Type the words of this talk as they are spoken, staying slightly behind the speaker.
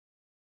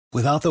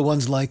Without the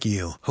ones like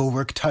you, who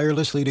work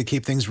tirelessly to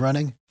keep things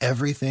running,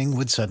 everything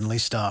would suddenly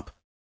stop.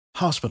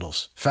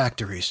 Hospitals,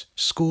 factories,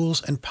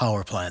 schools, and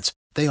power plants,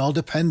 they all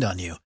depend on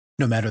you.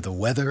 No matter the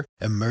weather,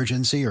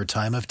 emergency, or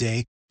time of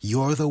day,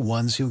 you're the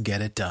ones who get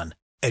it done.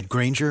 At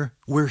Grainger,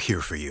 we're here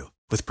for you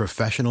with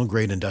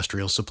professional-grade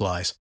industrial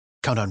supplies.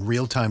 Count on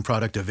real-time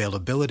product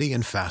availability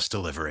and fast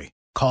delivery.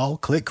 Call,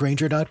 click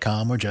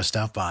Grainger.com, or just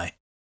stop by.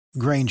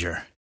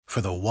 Grainger, for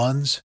the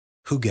ones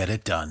who get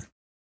it done.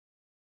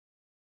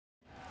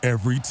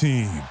 Every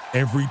team,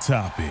 every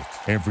topic,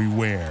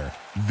 everywhere.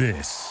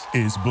 This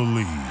is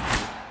Believe.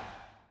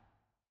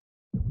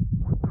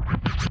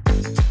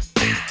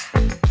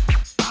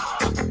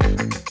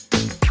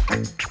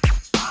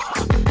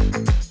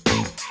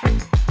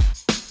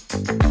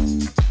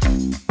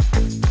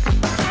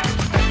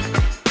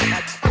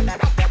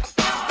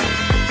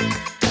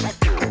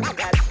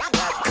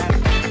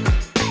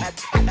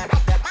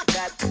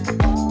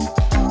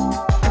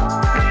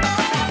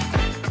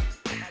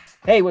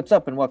 Hey, what's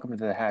up, and welcome to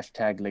the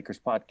Hashtag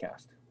Lakers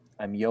podcast.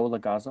 I'm Yo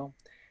Lagazo,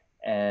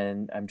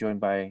 and I'm joined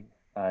by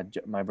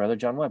my brother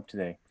John Webb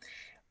today.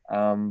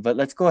 But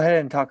let's go ahead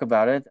and talk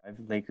about it.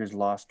 Lakers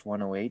lost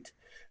 108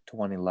 to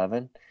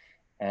 111,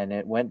 and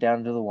it went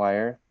down to the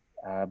wire,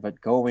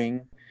 but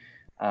going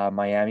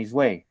Miami's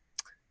way.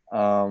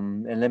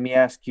 And let me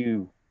ask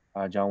you,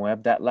 John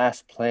Webb, that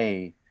last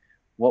play,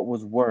 what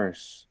was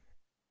worse?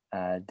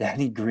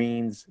 Danny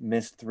Green's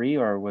missed three,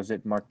 or was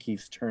it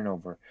Markeith's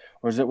turnover,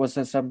 or was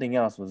it something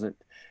else? Was it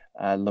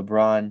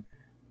LeBron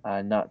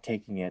not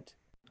taking it?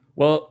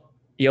 Well,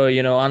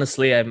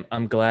 honestly,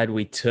 I'm glad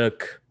we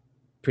took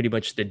pretty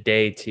much the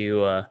day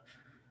to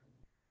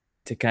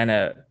kind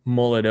of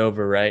mull it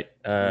over, right?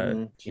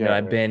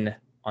 I've been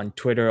on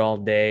Twitter all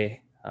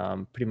day,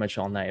 pretty much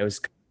all night. It was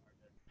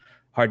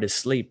hard to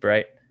sleep,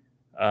 right?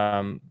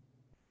 And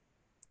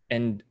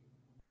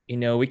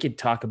we could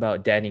talk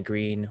about Danny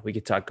Green, we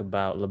could talk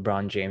about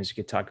LeBron James, we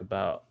could talk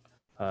about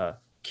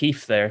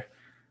Keith there,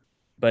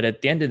 but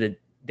at the end of the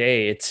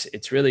day,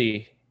 it's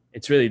really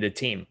the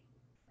team,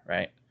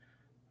 right?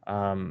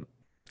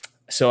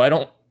 So I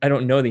don't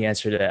know the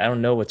answer to that. I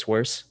don't know what's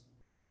worse.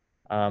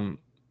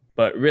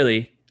 But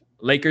really,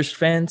 Lakers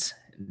fans,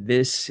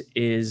 this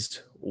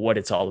is what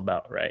it's all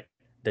about, right?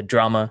 The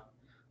drama,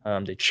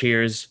 the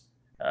cheers,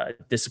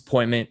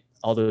 disappointment,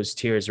 all those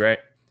tears, right?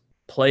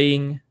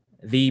 Playing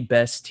the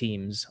best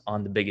teams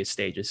on the biggest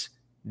stages.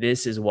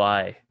 This is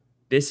why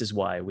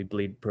we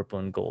bleed purple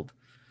and gold.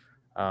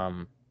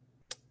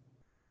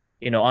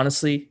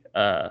 Honestly,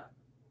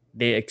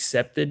 they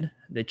accepted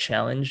the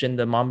challenge in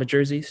the Mamba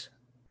jerseys,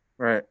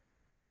 right?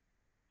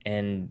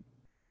 And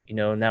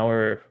now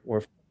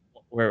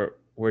we're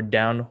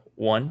down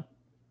one,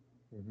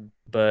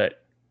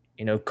 but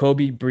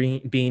Kobe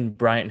being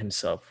Bryant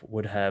himself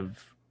would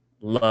have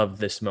loved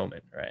this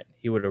moment, right?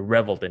 He would have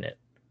reveled in it.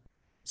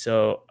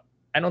 So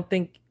I don't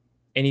think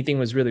anything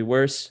was really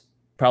worse.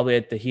 Probably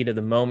at the heat of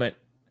the moment,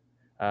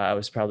 I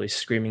was probably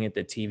screaming at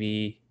the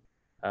TV,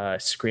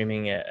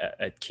 screaming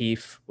at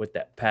Keith with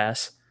that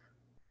pass.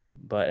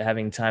 But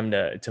having time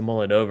to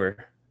mull it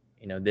over,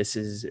 this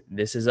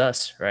is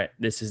us, right?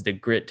 This is the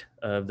grit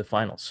of the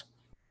finals.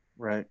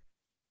 Right.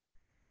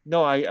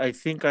 No, I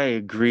think I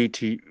agree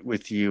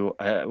with you.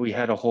 We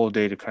had a whole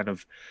day to kind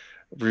of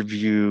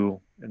review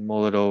and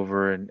mull it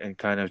over and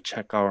kind of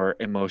check our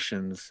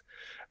emotions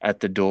at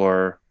the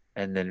door,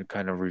 and then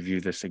kind of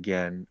review this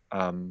again.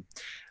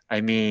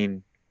 I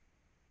mean,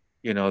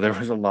 there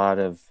was a lot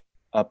of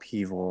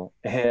upheaval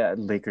at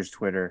Lakers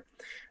Twitter,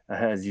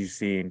 as you've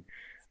seen.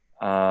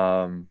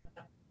 But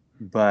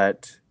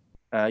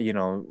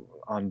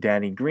on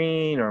Danny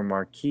Green or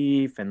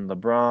Markieff and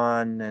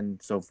LeBron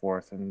and so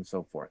forth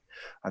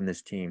on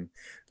this team.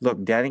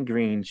 Look, Danny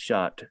Green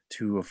shot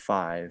 2 of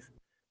 5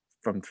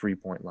 from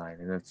 3-point line,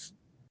 and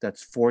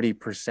that's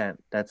 40%.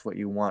 That's what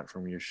you want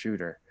from your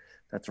shooter.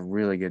 That's a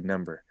really good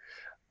number.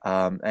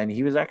 And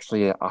he was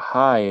actually a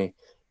high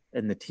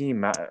in the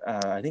team.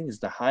 I think it's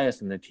the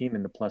highest in the team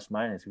in the plus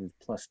minus. He was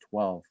plus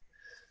 12.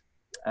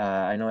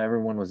 I know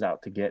everyone was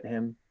out to get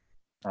him.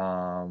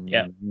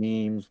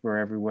 Memes were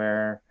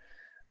everywhere,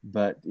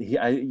 but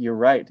you're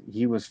right.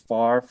 He was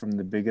far from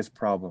the biggest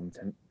problem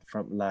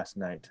from last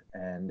night,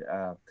 and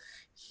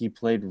he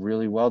played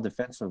really well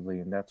defensively,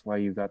 and that's why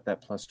you got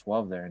that plus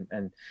 12 there.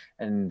 And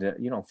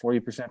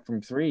 40%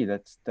 from three.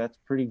 That's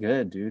pretty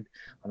good, dude.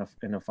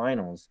 In the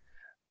finals,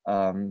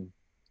 the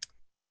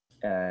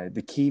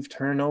Keith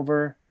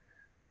turnover,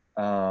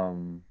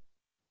 that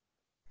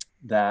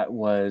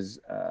was,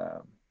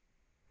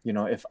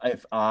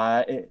 if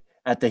I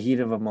at the heat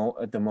of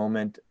at the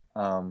moment,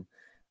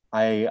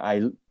 I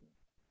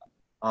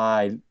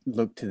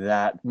look to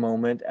that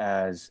moment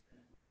as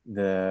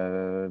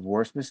the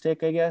worst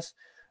mistake, I guess.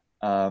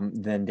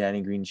 Then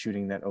Danny Green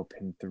shooting that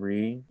open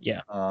three.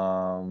 Yeah.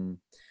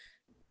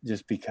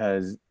 Just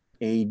because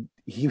AD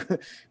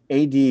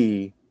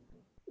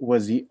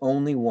was the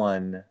only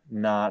one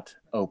not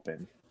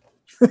open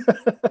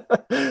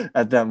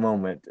at that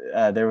moment.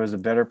 There was a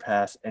better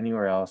pass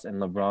anywhere else,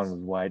 and LeBron was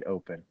wide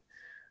open.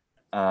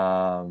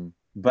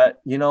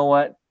 But you know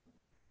what?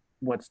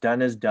 What's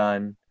done is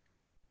done.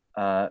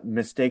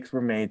 Mistakes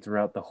were made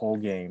throughout the whole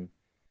game,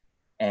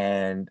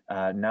 and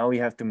now we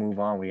have to move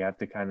on. We have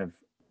to kind of,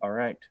 all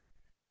right,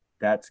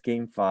 that's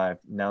game 5.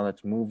 Now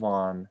let's move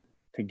on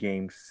to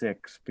game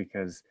 6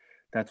 because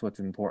that's what's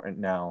important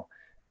now,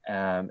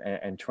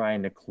 and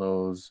trying to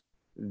close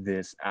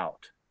this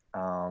out.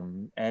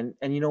 And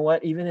you know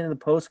what? Even in the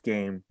post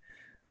game,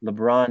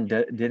 LeBron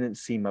didn't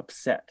seem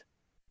upset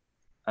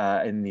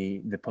in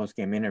the post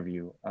game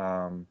interview,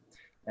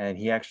 and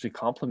he actually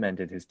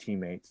complimented his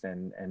teammates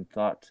and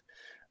thought,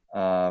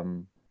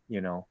 um,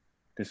 you know,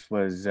 this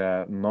was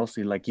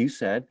mostly like you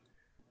said,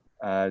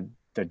 uh,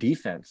 the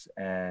defense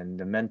and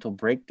the mental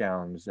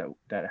breakdowns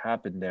that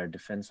happened there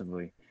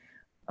defensively.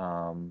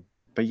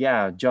 But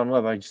yeah, John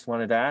Webb, I just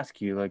wanted to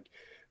ask you, like,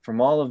 from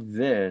all of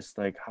this,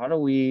 like, how do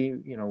we,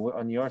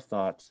 on your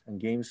thoughts in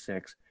Game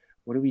 6,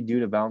 what do we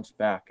do to bounce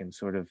back and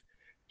sort of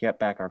get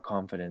back our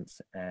confidence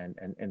and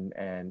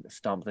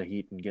stomp the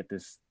Heat and get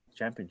this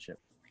championship?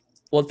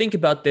 Well, think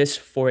about this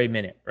for a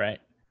minute, right?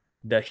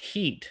 The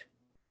Heat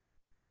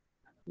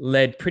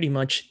led pretty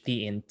much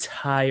the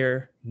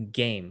entire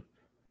game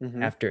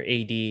Mm-hmm. after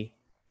AD,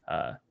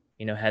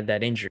 had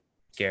that injury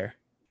scare.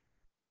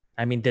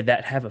 I mean, did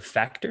that have a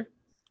factor?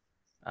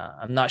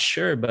 I'm not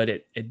sure, but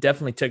it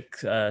definitely took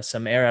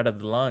some air out of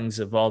the lungs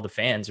of all the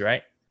fans,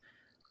 right?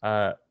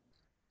 Uh,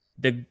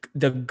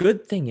 the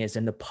good thing is,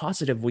 and the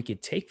positive we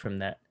could take from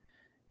that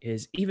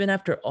is, even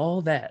after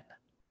all that,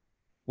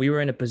 we were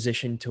in a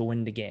position to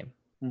win the game.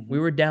 Mm-hmm. We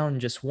were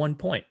down just 1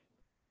 point.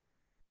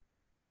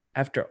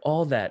 After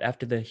all that,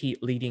 after the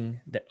Heat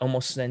leading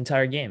almost the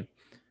entire game,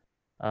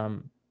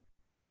 um,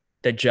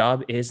 the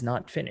job is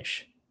not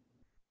finished,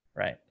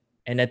 right?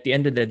 And at the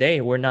end of the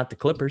day, we're not the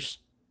Clippers.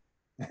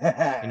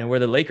 We're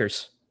the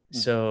Lakers.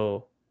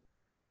 So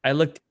I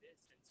looked at this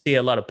and see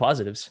a lot of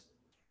positives.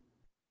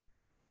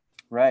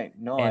 Right.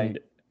 No, And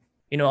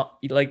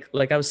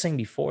like I was saying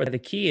before, the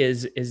key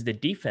is the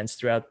defense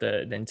throughout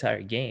the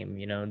entire game.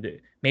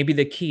 Maybe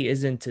the key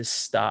isn't to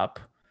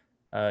stop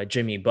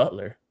Jimmy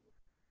Butler,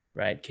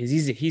 right? Because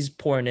he's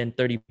pouring in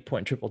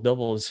 30-point triple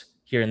doubles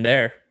here and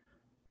there.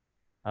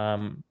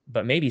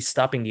 But maybe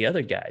stopping the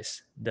other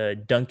guys, the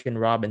Duncan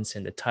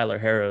Robinson, the Tyler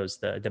Harrows,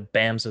 the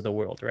Bams of the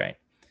world, right?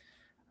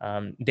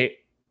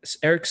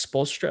 Eric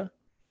Spoelstra,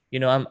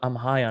 I'm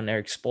high on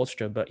Eric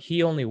Spoelstra, but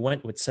he only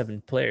went with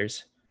 7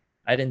 players.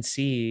 I didn't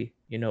see,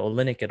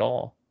 Olynyk at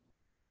all.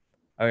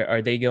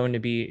 Are they going to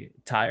be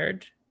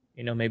tired?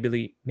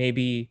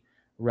 Maybe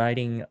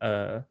riding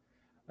a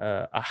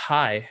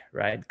high,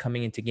 right,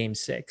 coming into Game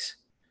 6.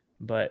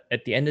 But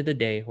at the end of the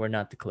day, we're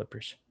not the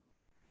Clippers.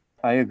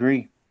 I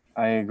agree.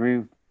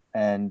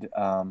 And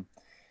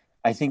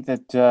I think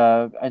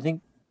that I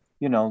think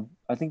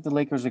the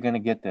Lakers are going to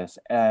get this,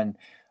 and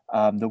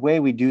the way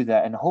we do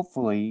that, and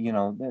hopefully,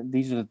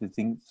 these are the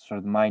things, sort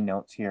of my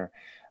notes here,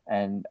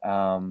 and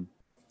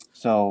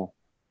so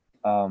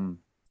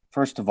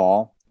first of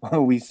all,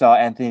 we saw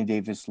Anthony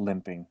Davis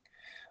limping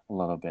a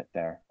little bit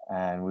there,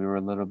 and we were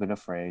a little bit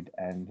afraid,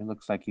 and it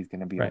looks like he's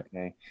going to be Right.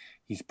 okay.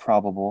 He's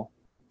probable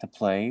to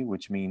play,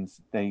 which means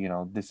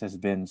that this has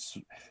been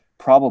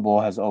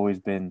probable has always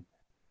been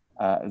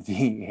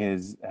the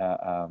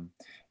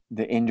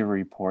injury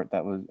report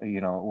that was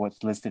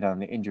what's listed on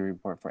the injury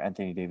report for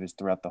Anthony Davis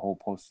throughout the whole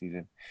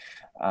postseason,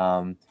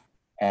 and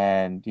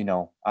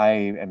I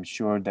am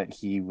sure that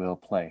he will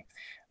play,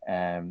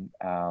 and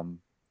I'm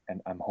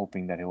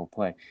hoping that he will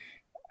play.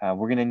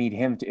 We're gonna need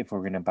him if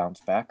we're gonna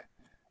bounce back,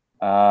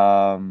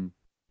 and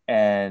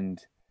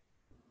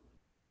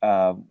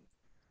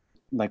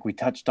like we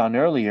touched on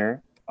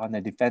earlier, on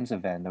the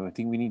defensive end, I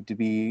think we need to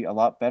be a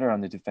lot better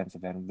on the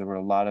defensive end. There were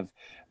a lot of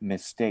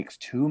mistakes,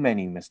 too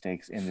many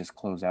mistakes in this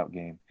closeout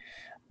game,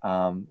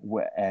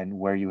 and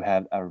where you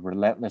have a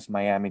relentless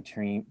Miami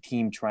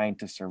team trying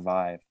to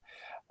survive.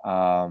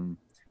 And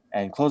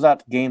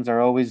closeout games are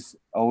always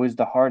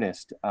the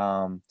hardest.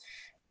 And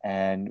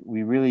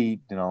we really,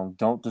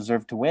 don't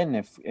deserve to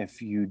win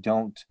if you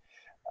don't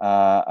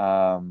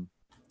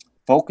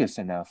focus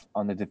enough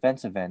on the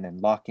defensive end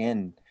and lock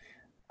in.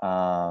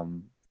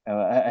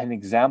 An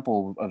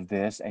example of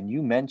this, and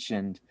you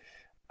mentioned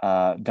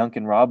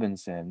Duncan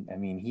Robinson. I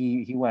mean,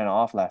 he went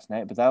off last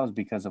night, but that was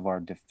because of our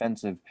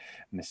defensive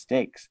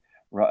mistakes.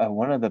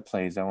 One of the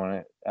plays I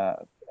want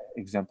to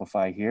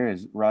exemplify here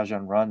is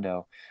Rajon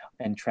Rondo,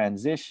 and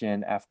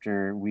transition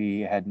after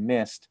we had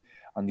missed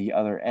on the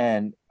other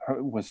end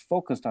was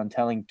focused on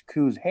telling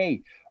Kuz,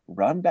 "Hey,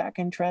 run back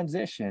in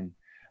transition."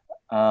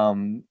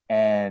 And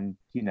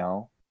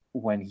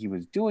when he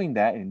was doing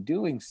that and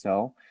doing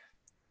so,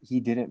 he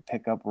didn't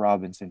pick up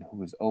Robinson, who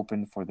was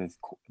open for the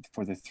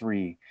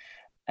 3,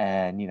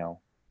 and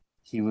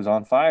he was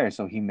on fire,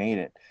 so he made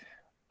it.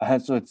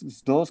 So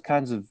it's those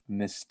kinds of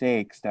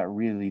mistakes that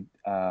really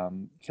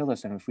killed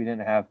us. And if we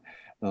didn't have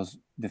those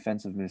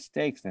defensive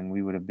mistakes, then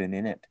we would have been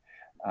in it.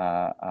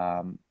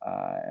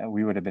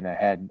 We would have been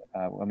ahead.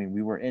 I mean,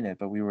 we were in it,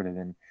 but we would have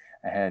been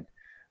ahead.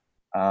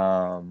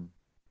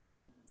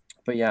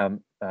 But yeah,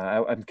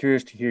 I'm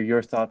curious to hear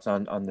your thoughts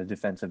on the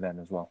defensive end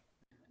as well.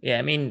 Yeah,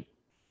 I mean,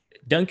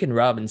 Duncan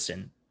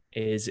Robinson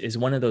is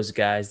one of those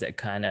guys that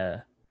kind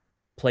of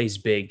plays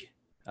big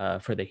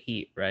for the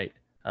Heat, right?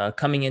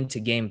 Coming into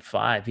Game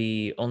 5,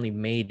 he only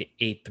made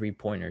 8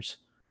 3-pointers.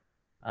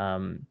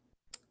 Um,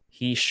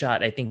 he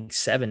shot, I think,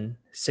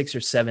 6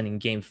 or 7 in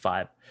Game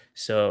 5.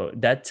 So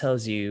that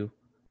tells you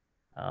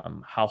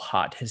how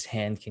hot his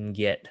hand can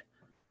get,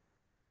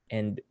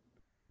 and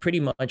pretty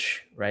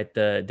much, right.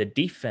 The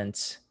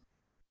defense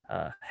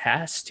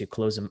has to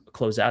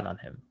close out on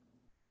him,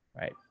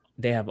 right?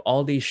 They have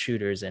all these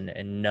shooters and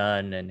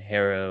Nunn and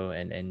Harrow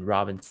and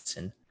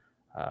Robinson,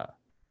 uh,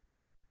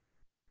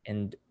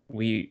 and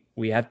we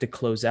have to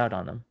close out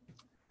on them.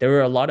 There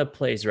were a lot of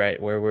plays,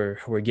 right, where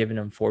we're giving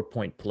them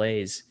 4-point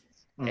plays,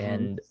 Mm-hmm.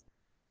 and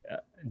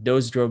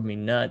those drove me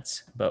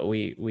nuts. But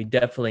we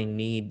definitely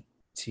need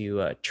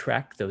to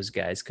track those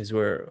guys, because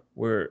we're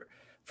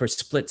for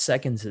split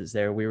seconds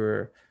there we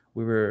were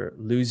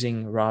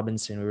losing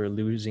Robinson, we were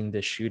losing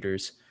the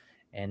shooters,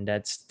 and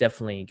that's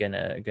definitely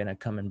gonna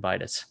come and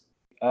bite us.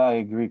 I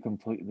agree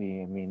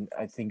completely. I mean,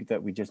 I think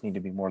that we just need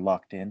to be more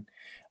locked in.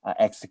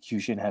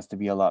 Execution has to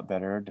be a lot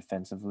better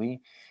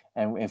defensively.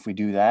 And if we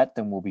do that,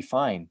 then we'll be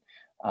fine.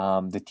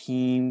 The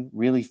team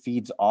really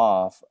feeds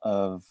off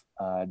of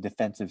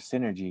defensive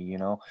synergy.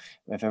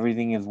 If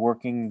everything is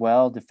working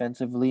well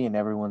defensively and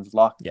everyone's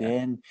locked Yeah,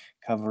 in,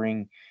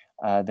 covering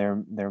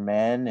their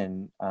men,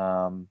 and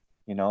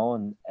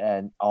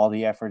all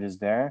the effort is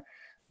there,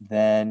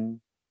 then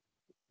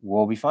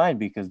we'll be fine,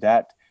 because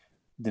that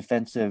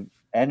defensive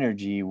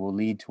energy will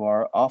lead to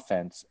our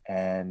offense.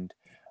 And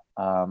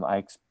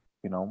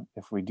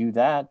if we do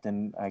that,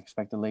 then I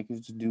expect the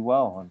Lakers to do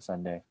well on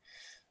Sunday.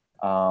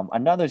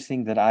 Another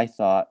thing that I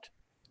thought,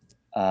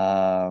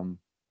 and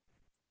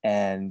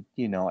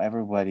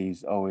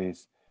everybody's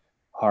always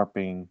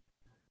harping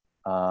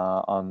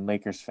on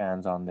Lakers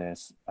fans on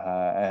this,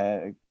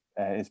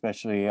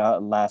 especially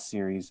last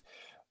series,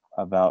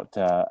 about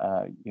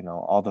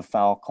all the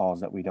foul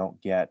calls that we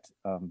don't get,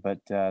 but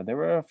there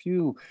were a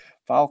few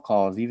foul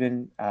calls,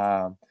 even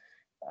that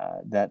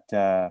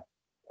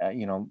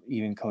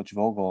even Coach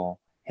Vogel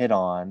hit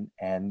on,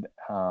 and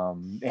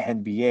the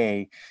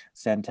NBA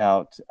sent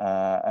out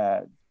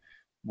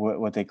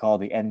what they call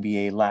the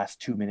NBA last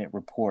 2-minute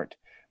report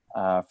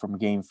from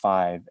Game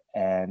 5,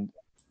 and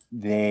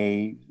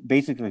they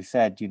basically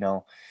said,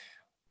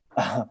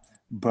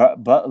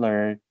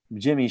 Butler,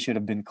 Jimmy should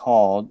have been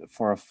called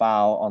for a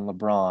foul on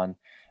LeBron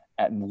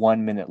at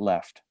 1 minute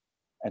left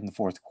in the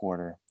fourth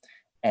quarter.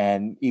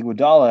 And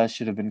Iguodala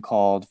should have been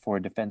called for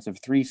a defensive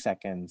 3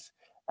 seconds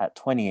at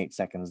 28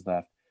 seconds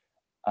left.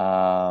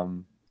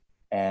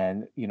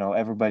 And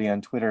everybody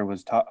on Twitter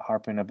was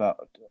harping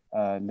about,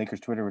 Lakers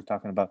Twitter was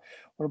talking about,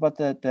 what about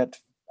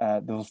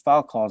those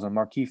foul calls on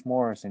Markieff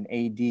Morris and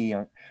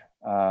AD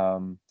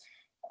um,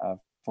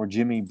 for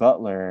Jimmy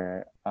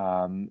Butler,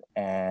 and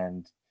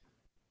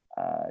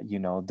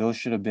those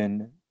should have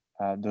been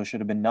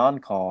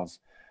non-calls,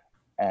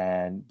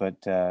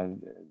 but the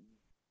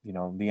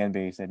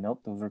NBA said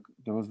nope,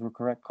 those were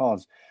correct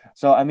calls.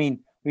 So I mean,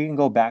 we can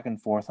go back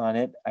and forth on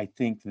it. I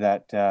think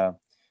that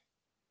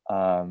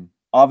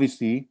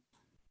obviously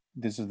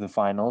this is the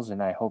finals,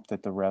 and I hope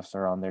that the refs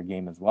are on their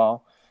game as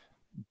well.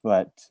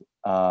 But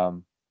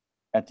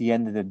at the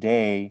end of the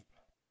day,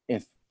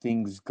 if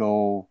things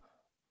go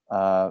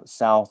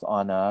south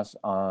on us,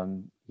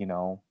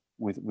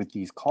 with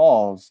these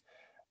calls,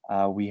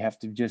 we have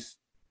to just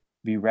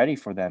be ready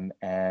for them.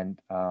 And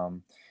I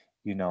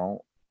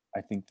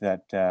think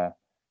that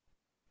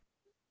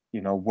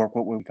work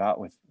what we got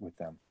with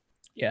them.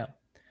 yeah.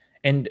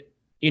 And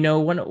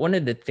one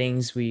of the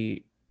things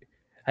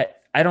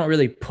I don't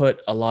really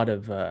put a lot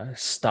of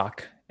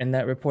stock in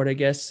that report, I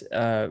guess,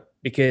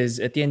 because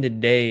at the end of the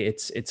day,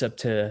 it's up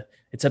to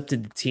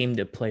the team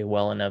to play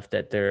well enough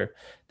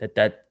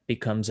that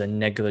becomes a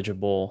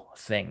negligible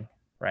thing,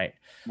 right?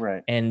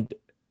 Right. And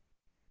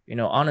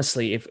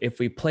honestly, if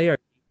we play our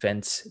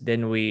defense,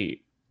 then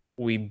we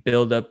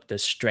build up the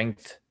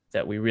strength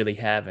that we really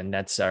have, and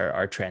that's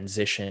our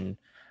transition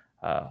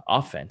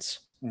offense.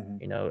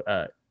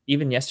 Mm-hmm.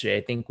 Even yesterday,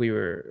 I think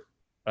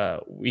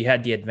we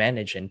had the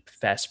advantage in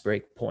fast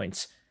break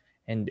points.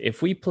 And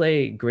if we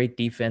play great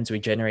defense, we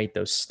generate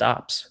those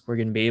stops, we're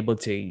going to be able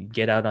to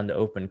get out on the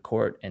open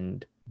court.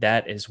 And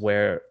that is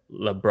where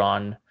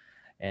LeBron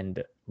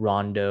and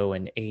Rondo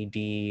and AD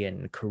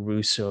and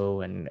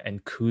Caruso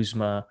and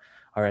Kuzma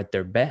are at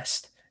their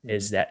best,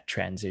 is that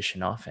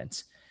transition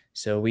offense.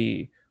 So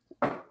we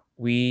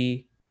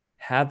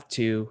have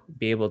to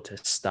be able to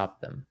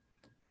stop them.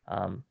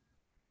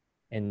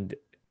 And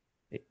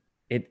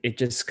it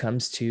just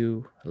comes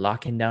to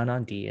locking down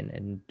on D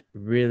and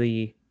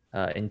really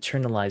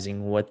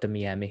internalizing what the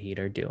Miami Heat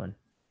are doing.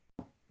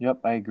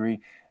 Yep, I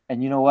agree.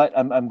 And you know what?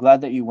 I'm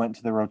glad that you went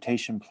to the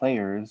rotation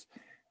players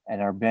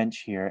and our bench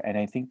here. And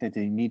I think that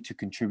they need to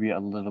contribute a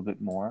little bit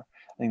more.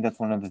 I think that's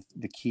one of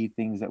the key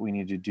things that we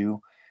need to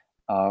do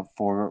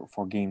for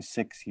Game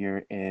 6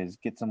 here, is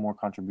get some more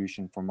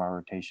contribution from our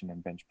rotation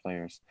and bench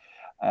players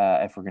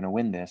if we're going to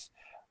win this.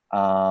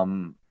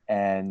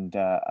 and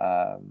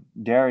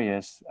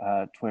Darius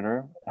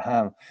Twitter,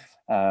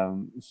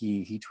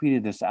 he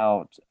tweeted this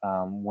out.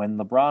 When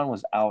LeBron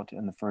was out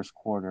in the first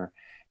quarter,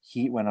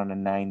 Heat went on a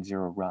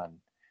 9-0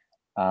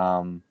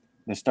 run.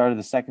 The start of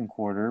the second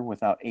quarter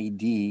without AD,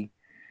 the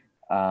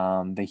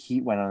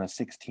Heat went on a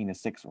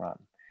 16-6 run.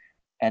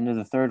 End of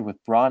the third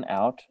with Braun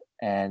out,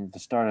 and the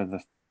start of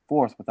the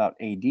fourth without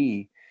AD,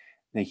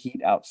 the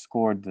Heat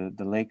outscored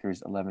the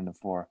Lakers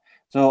 11-4.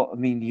 So I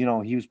mean,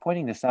 he was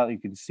pointing this out. You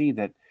can see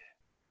that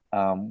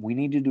we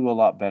need to do a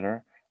lot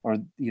better, or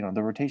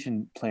the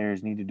rotation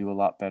players need to do a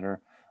lot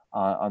better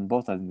on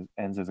both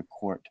ends of the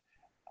court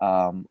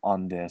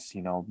on this.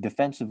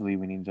 Defensively,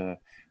 we need to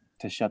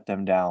shut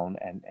them down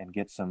and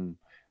get some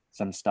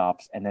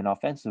stops, and then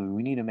offensively,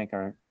 we need to make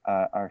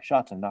our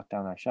shots and knock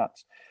down our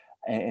shots.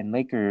 And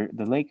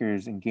the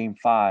Lakers in Game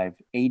 5, AD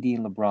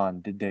and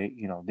LeBron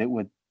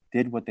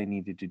did what they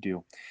needed to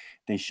do.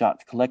 They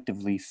shot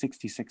collectively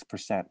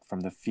 66%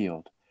 from the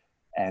field,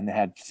 and they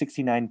had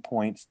 69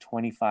 points,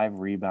 25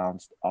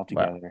 rebounds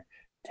altogether, wow.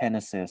 10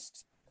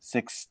 assists,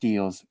 6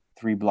 steals,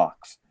 3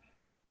 blocks.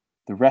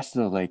 The rest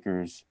of the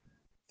Lakers,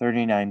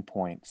 39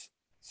 points,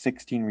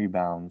 16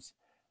 rebounds.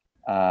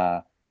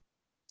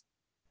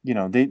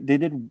 They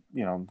did,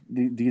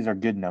 these are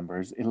good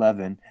numbers,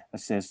 11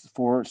 assists,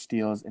 4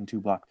 steals, and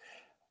 2 blocks.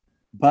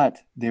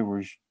 But they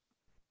were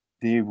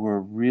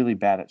really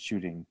bad at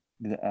shooting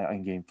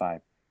in Game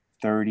 5,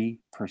 30%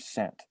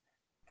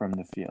 from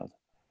the field.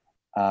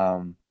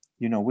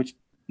 Which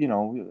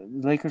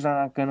Lakers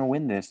are not going to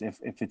win this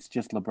if it's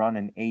just LeBron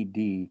and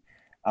AD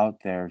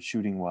out there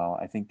shooting well.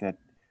 I think that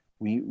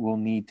we will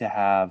need to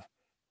have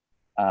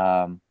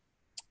our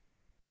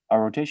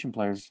rotation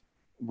players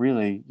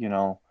really,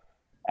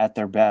 at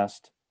their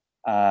best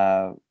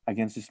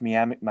against this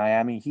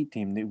Miami Heat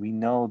team. That we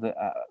know that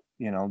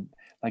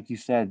like you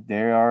said,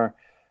 we're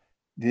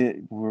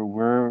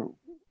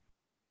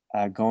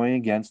going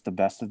against the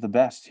best of the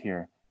best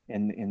here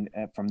in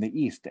from the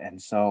East,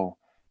 and so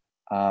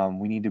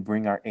we need to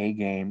bring our A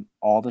game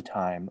all the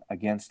time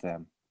against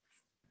them.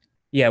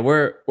 Yeah,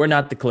 we're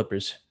not the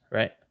Clippers,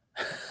 right?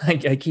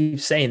 I keep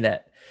saying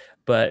that,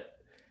 but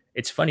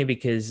it's funny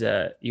because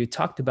you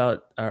talked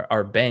about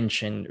our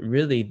bench, and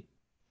really,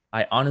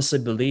 I honestly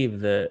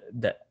believe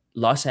that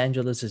Los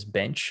Angeles's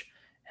bench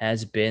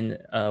has been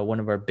one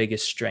of our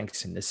biggest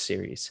strengths in this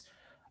series.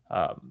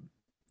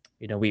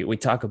 We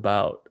talk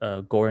about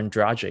Goran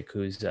Dragic,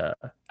 who's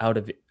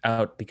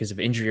out because of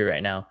injury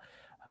right now.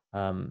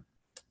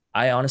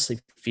 I honestly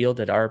feel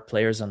that our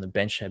players on the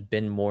bench have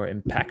been more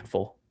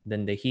impactful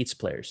than the Heat's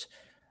players.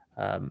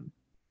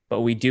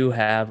 But we do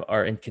have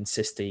our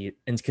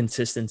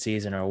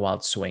inconsistencies and our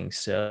wild swings.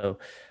 So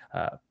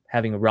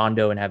having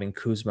Rondo and having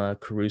Kuzma,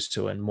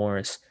 Caruso, and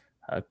Morris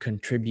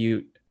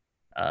contribute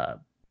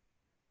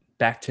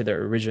back to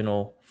their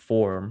original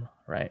form,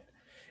 right,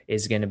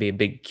 is going to be a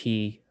big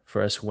key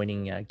for us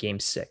winning Game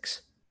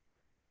 6.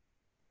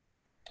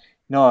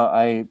 No,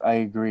 I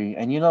agree.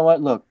 And you know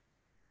what? Look,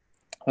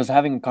 I was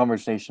having a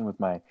conversation with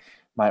my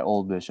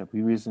old bishop.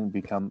 He recently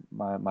become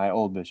my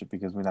old bishop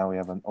because we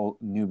have an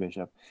new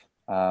bishop.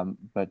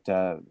 But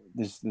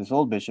this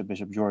old bishop,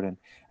 Bishop Jordan,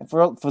 and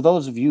for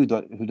those of you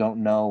who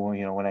don't know,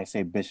 when I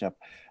say bishop,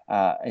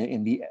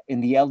 in the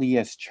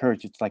LDS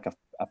church, it's like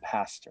a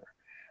pastor,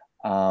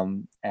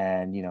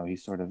 and he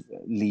sort of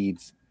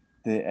leads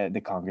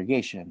the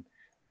congregation.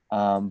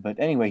 But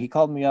anyway, he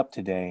called me up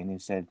today and he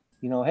said,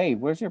 hey,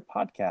 where's your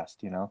podcast?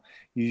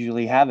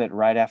 Usually have it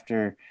right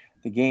after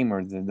the game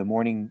or the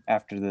morning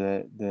after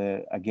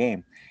a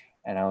game.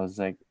 And I was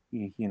like,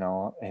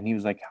 and he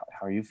was like,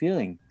 how are you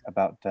feeling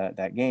about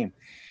that game?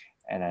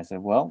 And I said,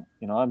 well,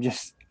 I'm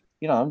just,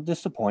 I'm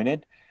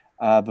disappointed.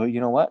 But you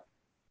know what?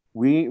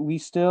 We're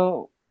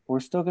still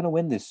going to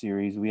win this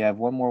series. We have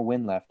one more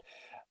win left.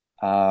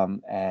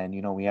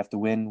 And, we have to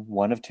win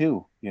one of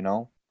two,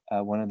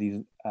 one of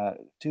these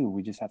two.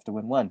 We just have to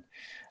win one.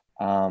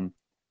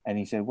 And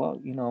he said, well,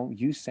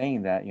 you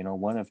saying that,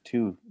 one of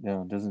two,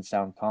 doesn't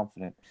sound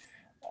confident.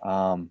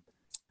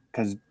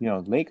 Because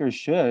Lakers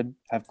should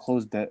have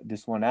closed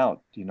this one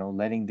out.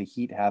 Letting the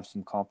Heat have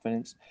some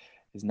confidence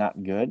is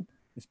not good,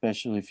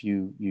 especially if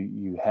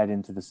you head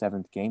into the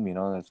seventh game.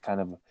 That's kind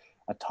of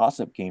a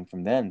toss-up game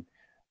from then.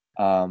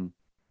 And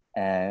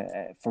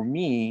for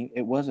me,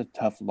 it was a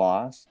tough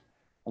loss,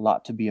 a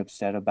lot to be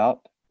upset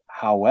about.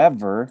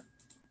 However,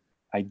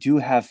 I do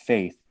have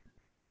faith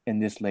in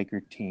this Laker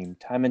team,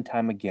 time and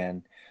time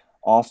again,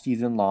 all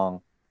season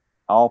long,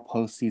 all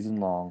postseason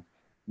long.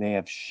 They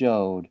have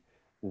showed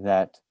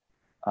that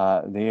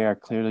they are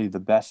clearly the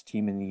best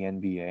team in the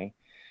NBA.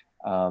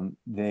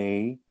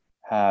 They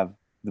have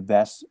the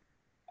best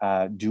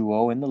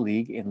duo in the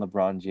league in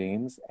LeBron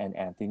James and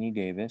Anthony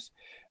Davis.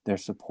 Their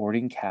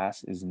supporting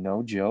cast is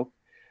no joke.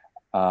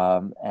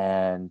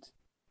 And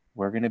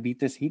we're going to beat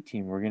this Heat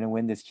team. We're going to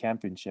win this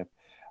championship.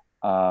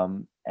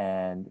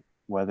 And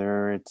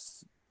whether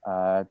it's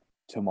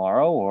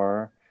tomorrow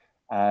or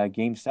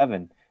Game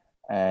 7.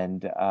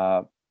 And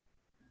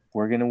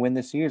we're going to win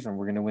the series and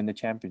we're going to win the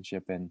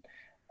championship. And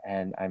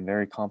I'm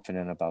very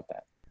confident about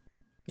that.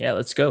 Yeah,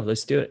 let's go.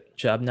 Let's do it.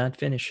 Job not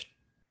finished.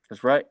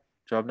 That's right.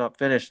 Job not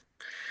finished.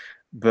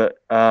 But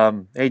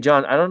hey,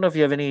 John, I don't know if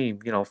you have any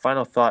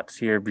final thoughts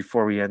here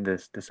before we end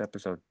this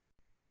episode.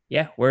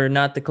 Yeah, we're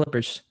not the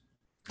Clippers.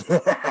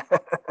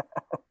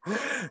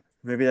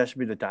 Maybe that should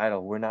be the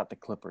title. We're not the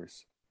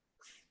Clippers.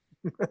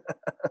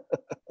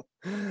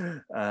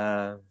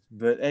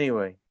 But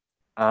anyway,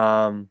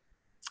 a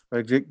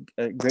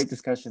great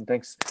discussion.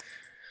 Thanks,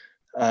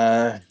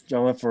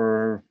 John,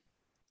 for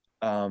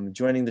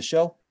joining the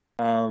show.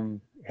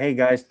 Hey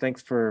guys,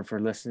 thanks for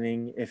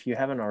listening. If you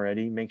haven't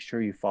already, make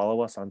sure you follow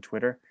us on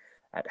Twitter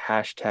at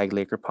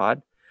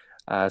 #LakerPod.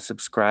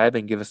 Subscribe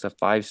and give us a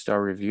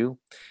 5-star review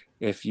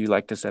if you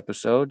like this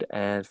episode,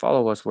 and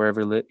follow us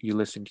wherever you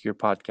listen to your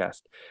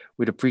podcast.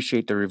 We'd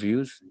appreciate the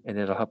reviews, and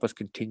it'll help us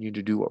continue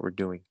to do what we're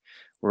doing.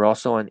 We're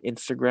also on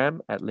Instagram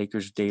at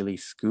Lakers Daily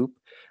Scoop.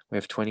 We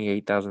have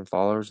 28,000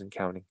 followers and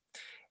counting.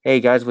 Hey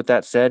guys, with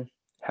that said,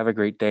 have a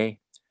great day.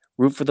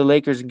 Root for the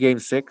Lakers in Game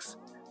 6,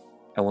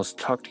 and we'll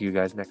talk to you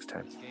guys next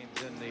time.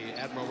 Game's in the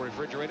Admiral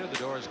refrigerator. The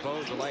door is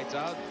closed, the lights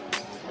out.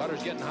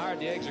 Butter's getting hard,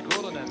 the eggs are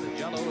cooling, and the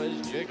jello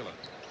is jiggling.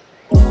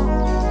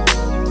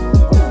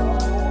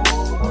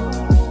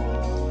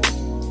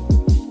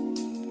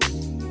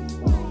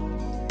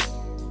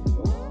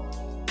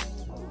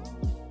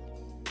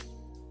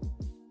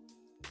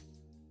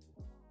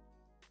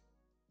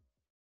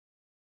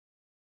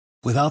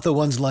 Without the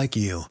ones like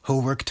you,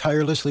 who work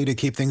tirelessly to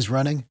keep things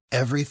running,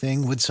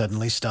 everything would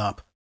suddenly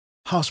stop.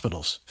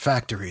 Hospitals,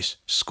 factories,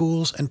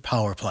 schools, and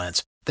power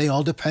plants, they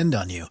all depend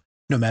on you.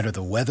 No matter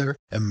the weather,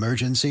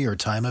 emergency, or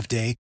time of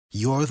day,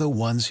 you're the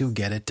ones who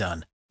get it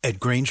done. At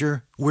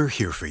Grainger, we're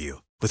here for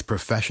you with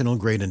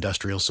professional-grade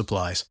industrial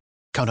supplies.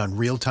 Count on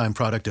real-time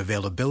product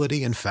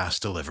availability and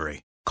fast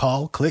delivery.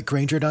 Call, click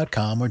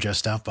Grainger.com, or just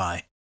stop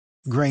by.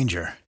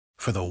 Grainger,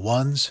 for the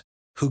ones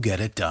who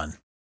get it done.